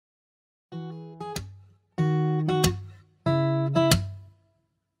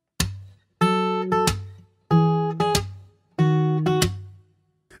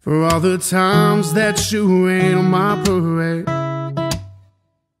for all the times that you ain't on my parade,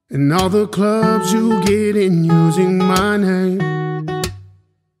 and all the clubs you get in using my name.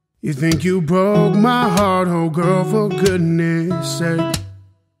 You think you broke my heart, oh girl, for goodness sake.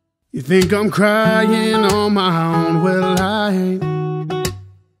 You think I'm crying on my own, well I ain't.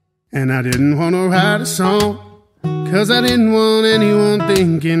 And I didn't wanna write a song, 'cause I didn't want anyone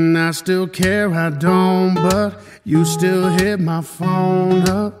thinking I still care, I don't. But you still hit my phone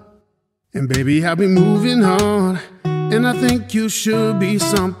up, and baby I'll be moving on. And I think you should be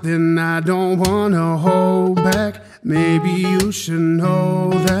something I don't wanna hold back. Maybe you should know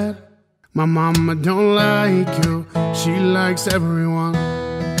that my mama don't like you, she likes everyone.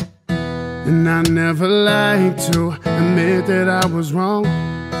 And I never like to admit that I was wrong.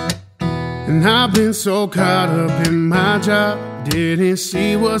 And I've been so caught up in my job, didn't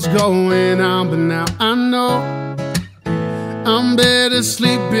see what's going on. But now I know I'm better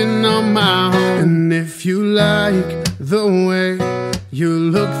sleeping on my own. And if you like the way you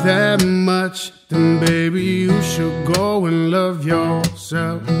look that much, then baby you should go and love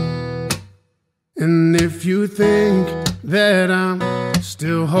yourself. And if you think that I'm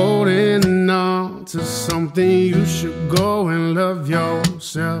still holding on to something, you should go and love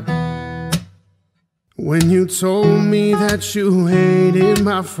yourself. When you told me that you hated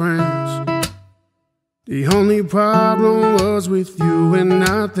my friends, the only problem was with you and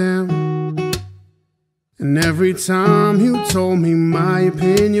not them. And every time you told me my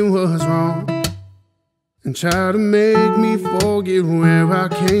opinion was wrong, and tried to make me forget where I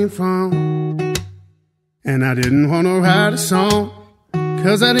came from. And I didn't wanna write a song,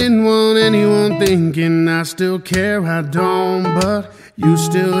 'cause I didn't want anyone thinking I still care, I don't. But you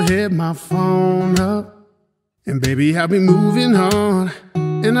still hit my phone up, and baby I'll be moving on.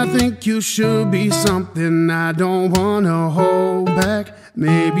 And I think you should be something I don't wanna hold back.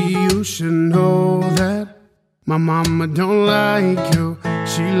 Maybe you should know that my mama don't like you,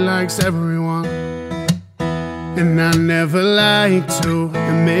 she likes everyone. And I never like to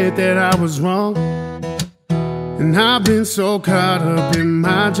admit that I was wrong. And I've been so caught up in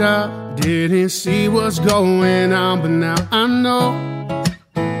my job, didn't see what's going on. But now I know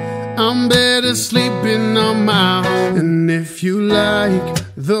I'm better sleeping on my own. And if you like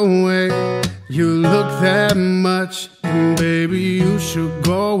the way you look that much, then baby you should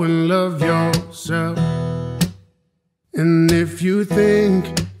go and love yourself. And if you think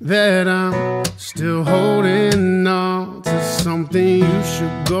that I'm still holding on to something, you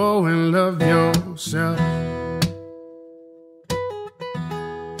should go and love yourself.